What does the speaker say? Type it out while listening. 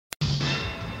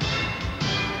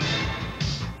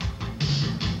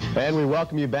And we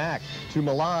welcome you back to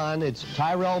Milan. It's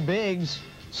Tyrell Biggs,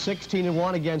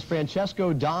 16-1 against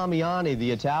Francesco Damiani, the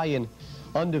Italian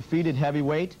undefeated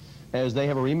heavyweight, as they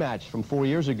have a rematch from 4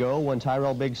 years ago when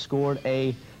Tyrell Biggs scored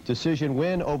a decision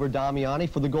win over Damiani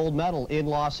for the gold medal in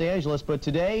Los Angeles. But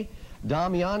today,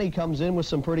 Damiani comes in with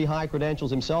some pretty high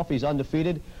credentials himself. He's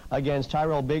undefeated against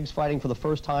Tyrell Biggs, fighting for the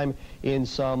first time in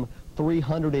some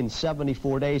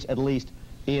 374 days at least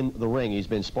in the ring. He's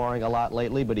been sparring a lot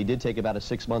lately, but he did take about a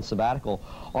 6-month sabbatical.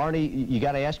 Arnie, you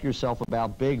got to ask yourself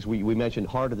about Biggs. We mentioned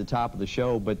heart at the top of the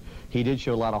show, but he did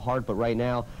show a lot of heart. But right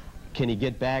now, can he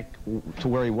get back to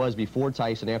where he was before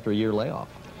Tyson after a year layoff?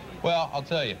 Well, I'll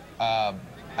tell you.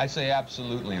 I say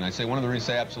absolutely, and I say one of the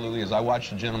reasons I say absolutely is I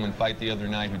watched a gentleman fight the other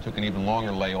night who took an even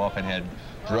longer layoff and had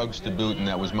drugs to boot, and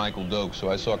that was Michael Doak. So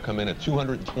I saw it come in at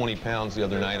 220 pounds the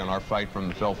other night on our fight from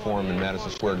the Fell Forum in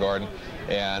Madison Square Garden,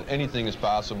 and anything is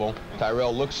possible.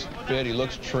 Tyrell looks fit, he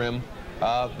looks trim.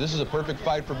 This is a perfect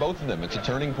fight for both of them. It's a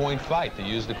turning point fight, to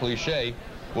use the cliche.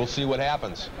 We'll see what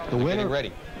happens. The winner, getting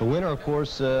ready. The winner, of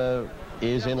course,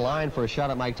 is in line for a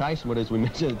shot at Mike Tyson, but as we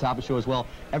mentioned at the top of the show as well,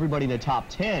 everybody in the top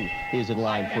 10 is in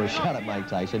line for a shot at Mike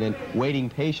Tyson, and waiting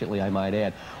patiently, I might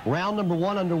add. Round number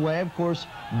 1 underway. Of course,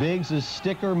 Biggs is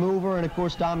sticker mover, and of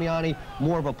course Damiani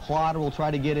more of a plotter, will try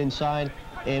to get inside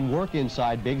and work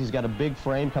inside. Biggs has got a big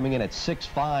frame, coming in at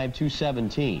 6'5",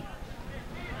 217.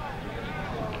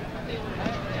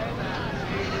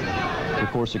 Of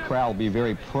course, the crowd will be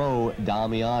very pro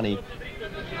Damiani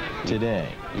today.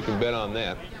 You can bet on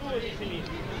that.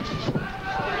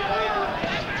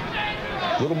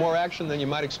 A little more action than you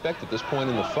might expect at this point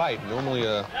in the fight. Normally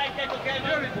a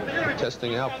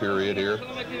testing out period here.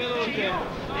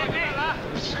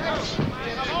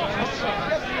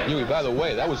 Huey, by the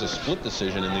way, that was a split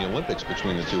decision in the Olympics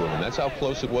between the two of them. That's how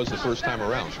close it was the first time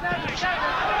around. So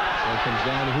it comes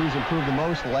down to who's improved the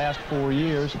most the last 4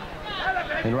 years.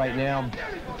 And right now,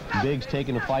 Biggs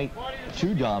taking the fight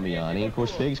to Damiani. Of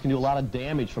course, Biggs can do a lot of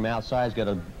damage from outside. He's got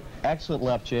an excellent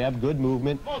left jab, good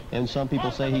movement, and some people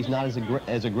say he's not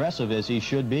as aggressive as he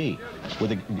should be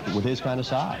with his kind of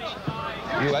size.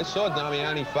 I saw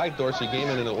Damiani fight Dorsey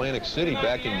Gaiman in Atlantic City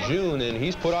back in June, and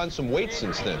he's put on some weight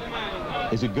since then.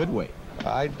 Is it good weight?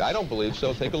 I don't believe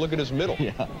so. Take a look at his middle.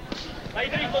 Yeah.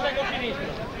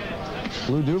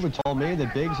 Lou Duva told me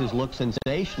that Biggs has looked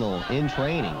sensational in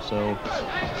training, so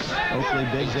hopefully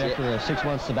Biggs, after a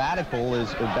 6-month sabbatical,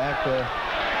 is back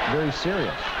very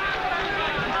serious.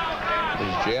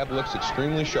 His jab looks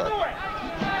extremely sharp. Damiani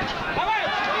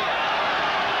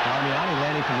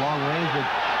landing from long range, but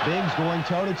Biggs going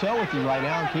toe-to-toe with you right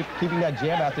now and keeping that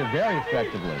jab out there very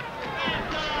effectively.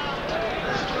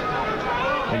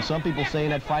 And some people say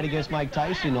in that fight against Mike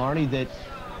Tyson, Arnie, that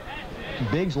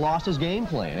Biggs lost his game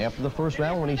plan after the first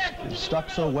round when he stuck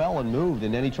so well and moved,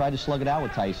 and then he tried to slug it out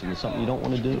with Tyson. It's something you don't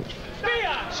want to do.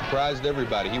 Surprised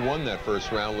everybody. He won that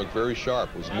first round, looked very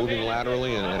sharp, was moving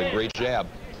laterally and had a great jab.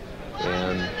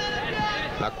 And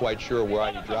not quite sure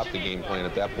why he dropped the game plan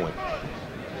at that point.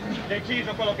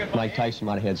 Mike Tyson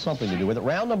might have had something to do with it.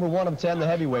 Round number 1 of 10, the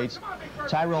heavyweights.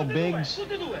 Tyrell Biggs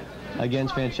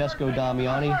against Francesco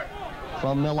Damiani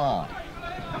from Milan.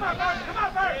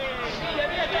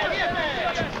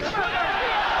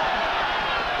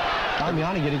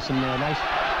 Damiani getting some nice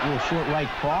little short right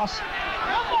cross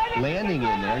landing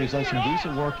in there. He's done some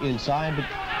decent work inside, but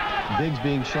Biggs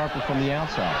being sharper from the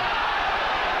outside.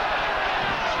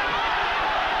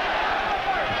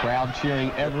 The crowd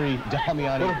cheering every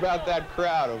Damiani. What about that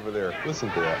crowd over there? Listen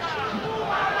to that.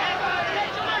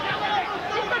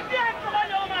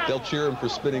 They'll cheer him for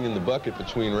spitting in the bucket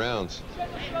between rounds.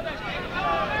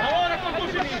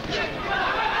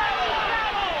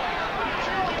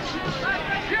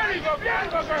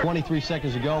 23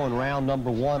 seconds ago in round number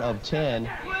 1 of 10.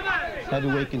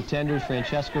 Heavyweight contenders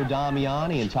Francesco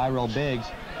Damiani and Tyrell Biggs.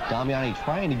 Damiani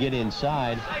trying to get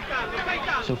inside.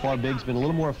 So far, Biggs been a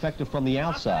little more effective from the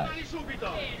outside.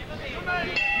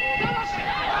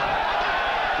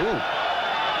 Ooh.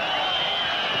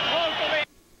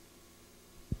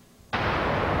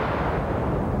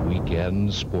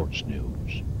 Weekend sports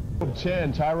news.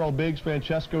 10, Tyrell Biggs,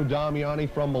 Francesco Damiani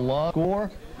from Milan.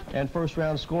 Score and first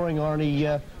round scoring,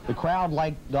 Arnie. The crowd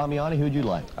liked Damiani. Who'd you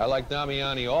like? I like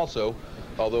Damiani also,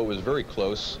 although it was very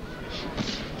close.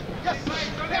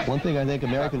 One thing I think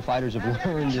American fighters have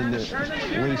learned in at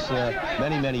least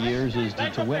many years is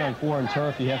to win on foreign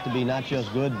turf, you have to be not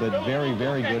just good, but very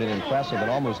good and impressive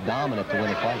and almost dominant to win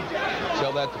a fight.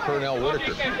 Tell that to Pernell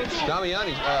Whitaker.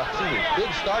 Damiani,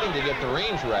 Biggs starting to get the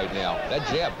range right now. That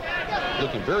jab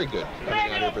looking very good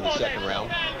coming out here for the second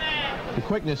round. The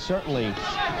quickness certainly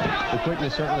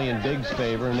in Biggs'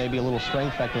 favor, and maybe a little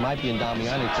strength factor might be in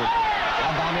Damiani.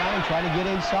 Now Damiani trying to get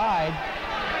inside.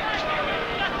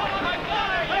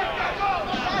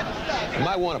 You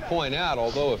might want to point out,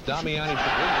 although if Damiani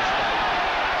should win this fight,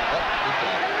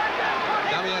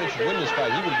 Damiani should win this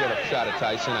fight, he would get a shot at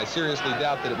Tyson. I seriously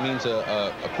doubt that it means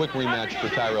a quick rematch for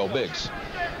Tyrell Biggs.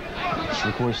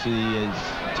 Of course, the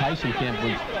Tyson camp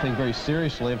would think very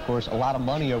seriously, of course, a lot of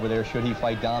money over there should he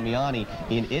fight Damiani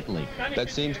in Italy.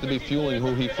 That seems to be fueling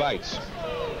who he fights.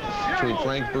 Between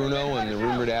Frank Bruno and the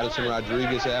rumored Addison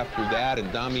Rodriguez after that,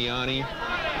 and Damiani,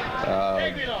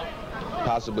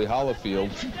 possibly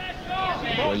Holyfield,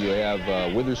 where you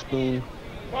have Witherspoon,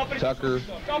 Tucker,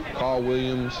 Carl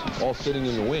Williams, all sitting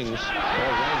in the wings, all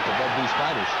ranked above these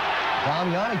fighters.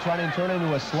 Damiani trying to turn it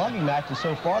into a slugging match, and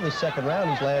so far this second round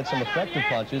he's landed some effective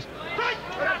punches,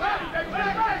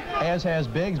 as has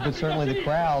Biggs, but certainly the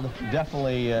crowd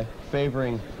definitely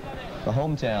favoring the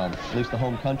hometown, at least the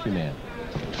home country man.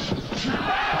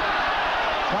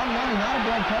 Damiani not a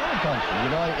bad counter-puncher, you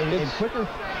know, it's quicker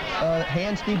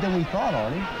hand speed than we thought,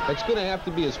 Arnie. It's going to have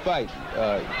to be his fight.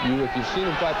 If you've seen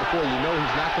him fight before, you know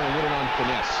he's not going to win it on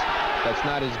finesse. That's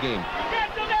not his game.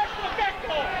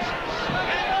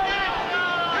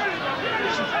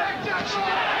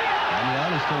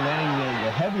 Damiani's still landing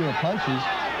the heavier punches.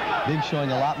 Biggs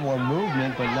showing a lot more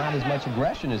movement, but not as much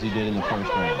aggression as he did in the first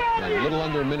round. A little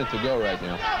under a minute to go right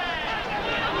now.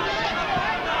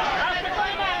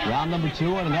 Round number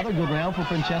 2, and another good round for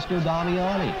Francesco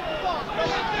Damiani.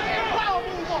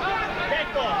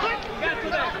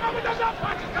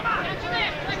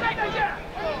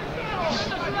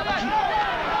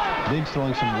 Biggs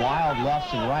throwing some wild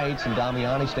lefts and rights, and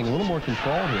Damiani staying a little more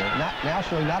controlled here. Now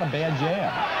showing not a bad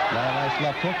jab. Not a nice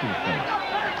left hook in the face.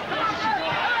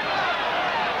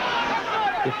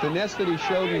 The finesse that he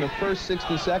showed in the first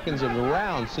 60 seconds of the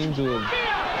round seems to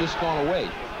have just gone away.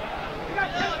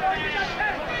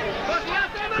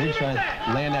 Biggs trying to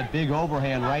land that big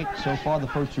overhand right. So far, the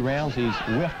first 2 rounds, he's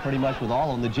whiffed pretty much with all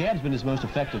of them. The jab's been his most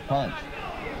effective punch.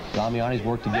 Damiani's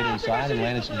worked to get inside and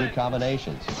landed some good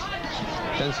combinations.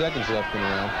 10 seconds left in the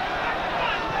round.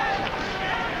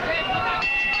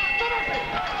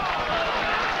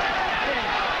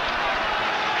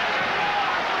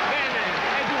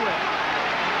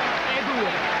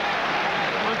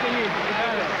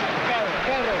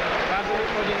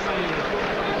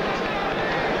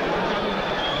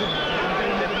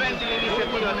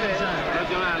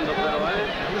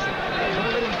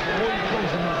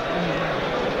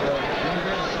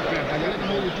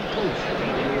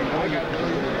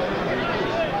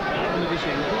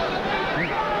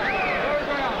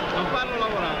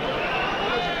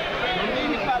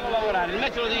 Il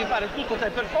match lo devi fare tutto te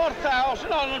per forza, o se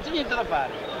no non c'è niente da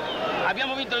fare.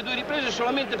 Abbiamo vinto le 2 riprese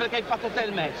solamente perché hai fatto te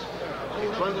il match.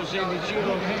 Quando sei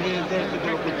vicino il destro te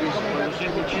lo colpisci, quando sei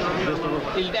vicino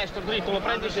il destro dritto lo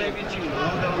prendi se sei vicino,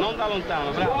 non da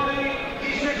lontano, bravo.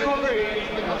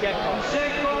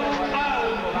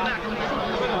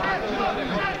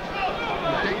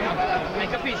 Hai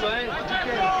capito, eh?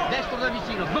 Destro da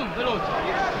vicino, boom, veloce.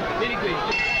 Vieni qui.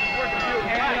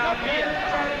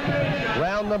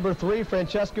 Round number 3,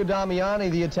 Francesco Damiani,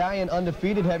 the Italian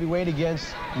undefeated heavyweight,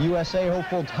 against USA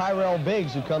hopeful Tyrell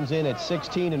Biggs, who comes in at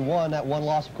 16-1. That one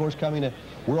loss, of course, coming to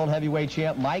world heavyweight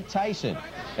champ Mike Tyson.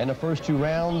 And the first 2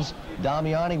 rounds,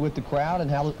 Damiani with the crowd. And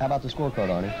how about the scorecard,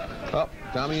 Arnie? Well,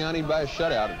 Damiani by a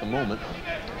shutout at the moment.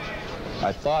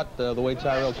 I thought the way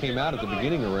Tyrell came out at the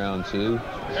beginning of round 2,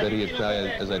 that he had,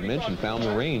 as I'd mentioned, found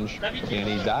the range, and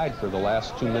he died for the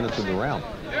last 2 minutes of the round.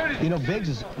 You know, Biggs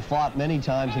has fought many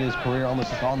times in his career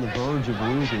almost on the verge of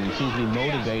losing. He seems to be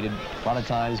motivated a lot of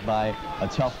times by a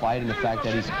tough fight and the fact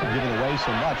that he's given away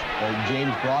so much.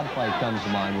 James Broad fight comes to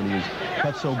mind when he was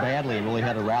cut so badly and really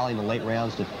had to rally in the late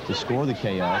rounds to score the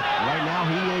KO. Right now,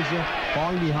 he is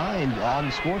falling behind on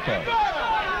the scorecard.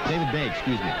 David Biggs,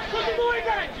 excuse me.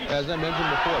 As I mentioned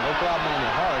before, no problem on the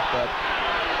heart, but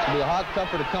it'll be a lot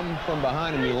tougher to come from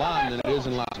behind in Milan than it is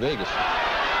in Las Vegas.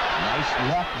 Nice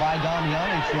left by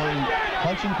Damiani, showing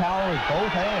punching power with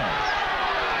both hands.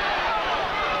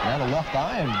 Now the left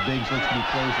eye of Biggs looks to be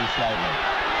closing slightly.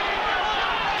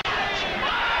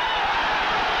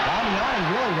 Damiani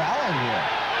really rallying here.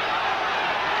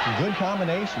 Some good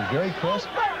combinations, very crisp,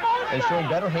 and showing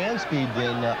better hand speed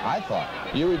than I thought.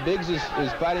 Yuri Biggs is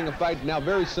fighting a fight now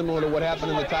very similar to what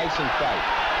happened in the Tyson fight.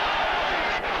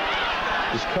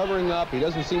 He's covering up. He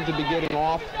doesn't seem to be getting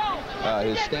off.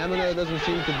 His stamina doesn't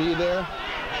seem to be there.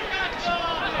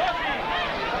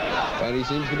 And he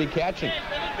seems to be catching.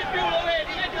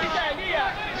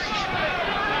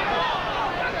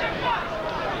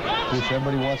 course,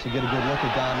 everybody wants to get a good look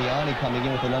at Damiani coming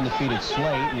in with an undefeated slate.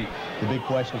 And the big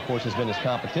question, of course, has been his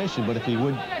competition. But if he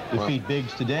would defeat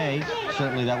Biggs today,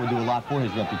 certainly that would do a lot for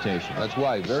his reputation. That's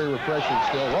why. Very refreshing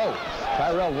still. Whoa,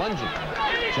 Tyrell lunging.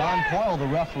 John Coyle, the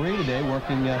referee today,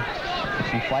 working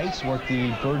some fights, worked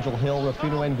the Virgil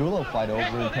Hill-Rufino Angulo fight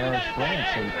over in Paris, France,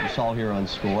 and you saw here on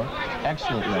Score.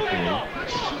 Excellent referee.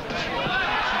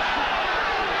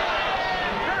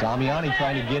 Damiani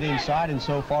trying to get inside, and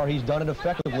so far he's done it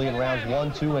effectively in rounds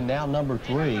 1, 2, and now number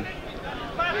 3. You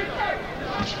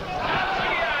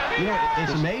know,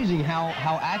 it's amazing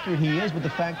how accurate he is, but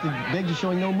the fact that Biggs is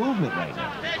showing no movement right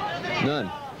now.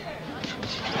 None.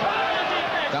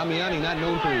 Damiani, not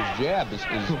known for his jab,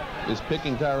 is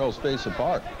picking Tyrell's face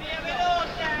apart.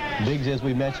 Biggs, as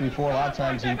we mentioned before, a lot of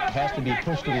times he has to be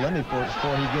pushed to the limit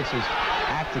before he gets his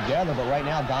act together, but right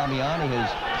now Damiani has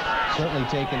certainly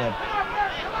taken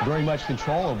very much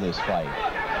control of this fight.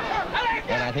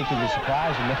 And I think it was a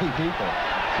surprise to many people,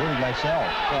 including myself.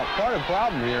 Well, part of the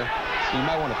problem here you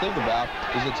might want to think about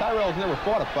is that Tyrell's never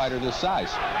fought a fighter this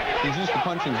size. He's used to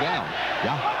punching down.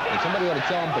 Yeah. And somebody ought to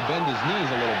tell him to bend his knees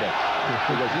a little bit,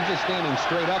 because he's just standing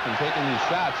straight up and taking these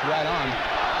shots right on.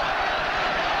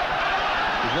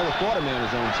 He's never fought a man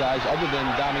his own size other than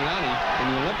Damiani in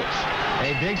the Olympics.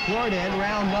 A big floor to end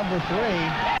round number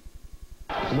 3.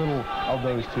 A little of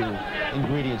those two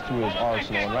ingredients to his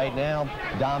arsenal. And right now,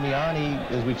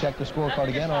 Damiani, as we check the scorecard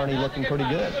again, Arnie looking pretty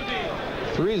good.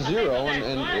 3-0,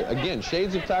 and again,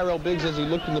 shades of Tyrell Biggs as he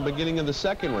looked in the beginning of the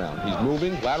second round. He's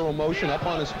moving, lateral motion, up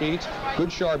on his feet, good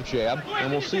sharp jab,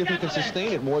 and we'll see if he can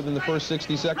sustain it more than the first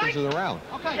 60 seconds of the round.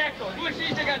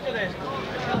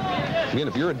 Again,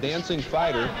 if you're a dancing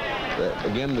fighter,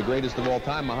 again, the greatest of all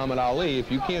time, Muhammad Ali,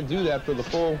 if you can't do that for the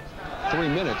full 3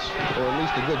 minutes, or at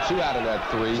least a good 2 out of that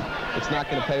 3, it's not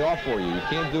going to pay off for you. You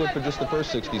can't do it for just the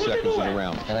first 60 seconds of the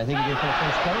round. And I think he did for the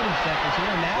first 30 seconds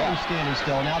here. Now he's standing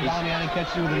still. Now Damiani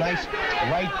catches him with a nice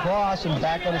right cross, and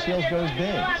back on his heels goes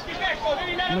Biggs.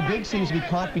 You know, Biggs seems to be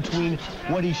caught between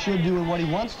what he should do and what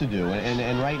he wants to do.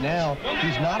 And right now,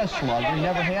 he's not a slugger. He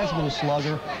never has been a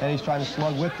slugger, and he's trying to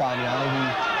slug with Damiani, who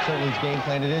certainly his game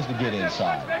plan it is to get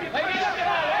inside.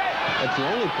 That's the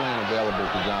only plan available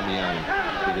to Damiani,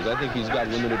 because I think he's got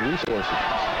limited resources.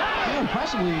 You know,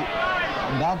 impressively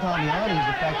about Damiani is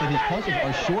the fact that his punches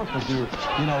are short, but they're,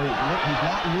 you know, he's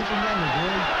not looping them. They're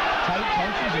very tight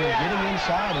punches, and they're getting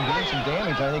inside and getting some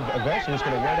damage. I think eventually it's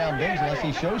going to wear down Biggs unless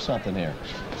he shows something here.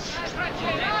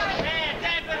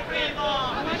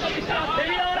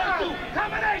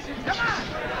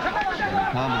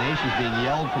 Combinations being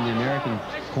yelled from the American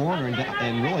corner,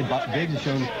 and really Biggs has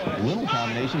shown little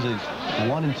combinations, a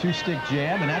 1- and 2-stick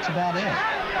jab, and that's about it.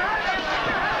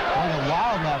 On a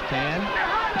wild left hand.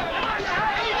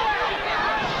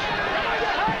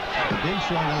 Biggs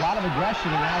showing a lot of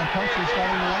aggression, and now the punches are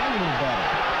starting to land a little better.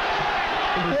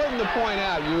 Important to point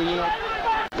out, you know,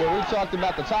 where we talked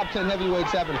about the top 10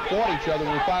 heavyweights haven't fought each other,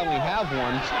 and we finally have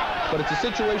one. But it's a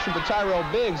situation for Tyrell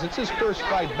Biggs. It's his first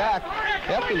fight back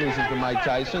after losing to Mike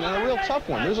Tyson, and a real tough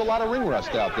one. There's a lot of ring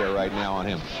rust out there right now on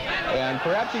him. And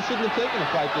perhaps he shouldn't have taken a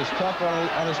fight this tough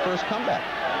on his first comeback.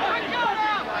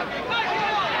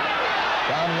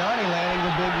 Damiani landing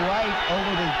the big right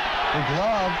over the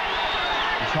glove,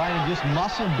 and trying to just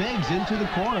muscle Biggs into the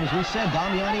corner. As we said,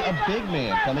 Damiani, a big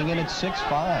man, coming in at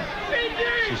 6'5".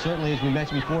 So certainly, as we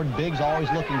mentioned before, Biggs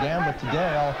always looking down, but today,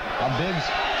 Biggs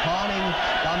taunting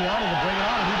Damiani to bring it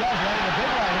on. And he does, landing a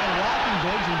big right hand, rocking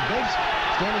Biggs, and Biggs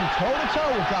standing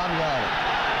toe-to-toe with Damiani.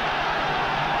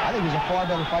 I think it was a far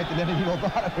better fight than any people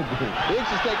thought it would be. Biggs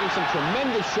is taking some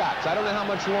tremendous shots. I don't know how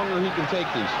much longer he can take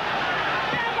these.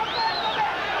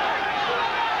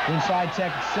 Inside 10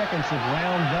 seconds of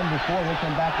round number 4. We'll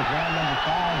come back with round number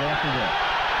 5 after this.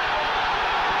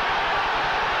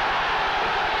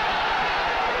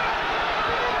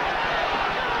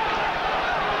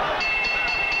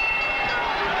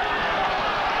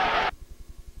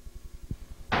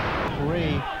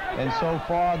 And so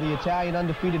far, the Italian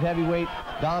undefeated heavyweight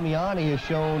Damiani has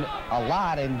shown a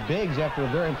lot, and Biggs, after a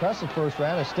very impressive first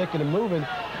round, is sticking and moving,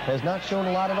 has not shown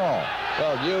a lot at all.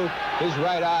 Well, his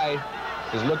right eye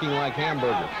is looking like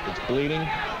hamburger. It's bleeding.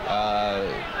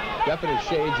 Definite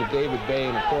shades of David Bay,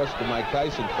 and of course the Mike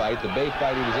Tyson fight. The Bay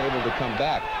fight, he was able to come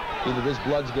back. Either this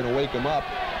blood's going to wake him up,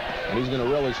 and he's going to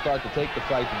really start to take the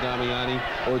fight to Damiani,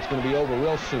 or it's going to be over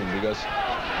real soon, because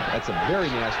that's a very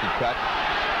nasty cut.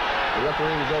 The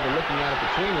referee was overlooking at it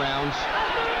between rounds.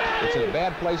 It's in a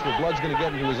bad place where blood's going to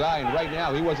get into his eye, and right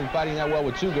now he wasn't fighting that well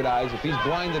with 2 good eyes. If he's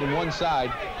blinded in one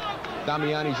side,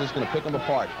 Damiani's just going to pick him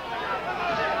apart.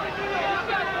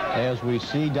 As we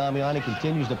see, Damiani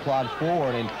continues to plod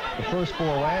forward, and the first 4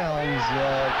 rounds,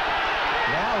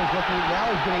 Now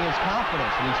he's getting his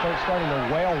confidence, and he's starting to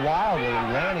wail wildly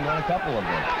and landing on a couple of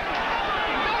them.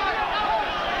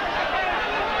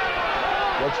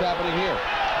 What's happening here?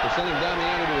 They're sending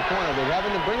Damiani to the corner. They're having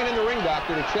to bring it in the ring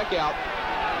doctor to check out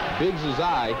Biggs'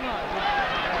 eye.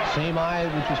 Same eye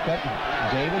with respect to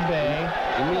David Bay.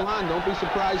 In Milan, don't be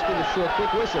surprised for the short,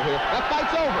 quick whistle here. That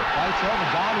fight's over. Fight's over.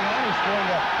 Damiani scoring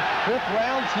the 5th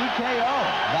round TKO.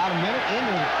 About a minute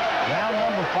into round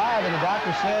number 5, and the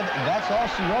doctor said that's all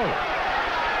she wrote.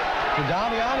 So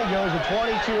Damiani goes to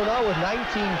 22-0 with 19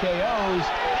 KOs.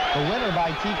 The winner by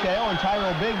TKO, and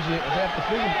Tyrell Biggs, you have to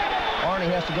figure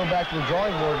Arnie has to go back to the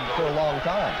drawing board for a long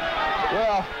time.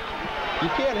 Well, you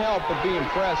can't help but be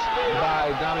impressed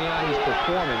by Damiani's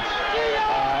performance.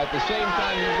 At the same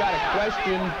time, you've got to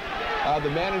question the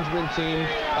management team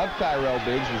of Tyrell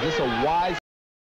Biggs. Was this a wise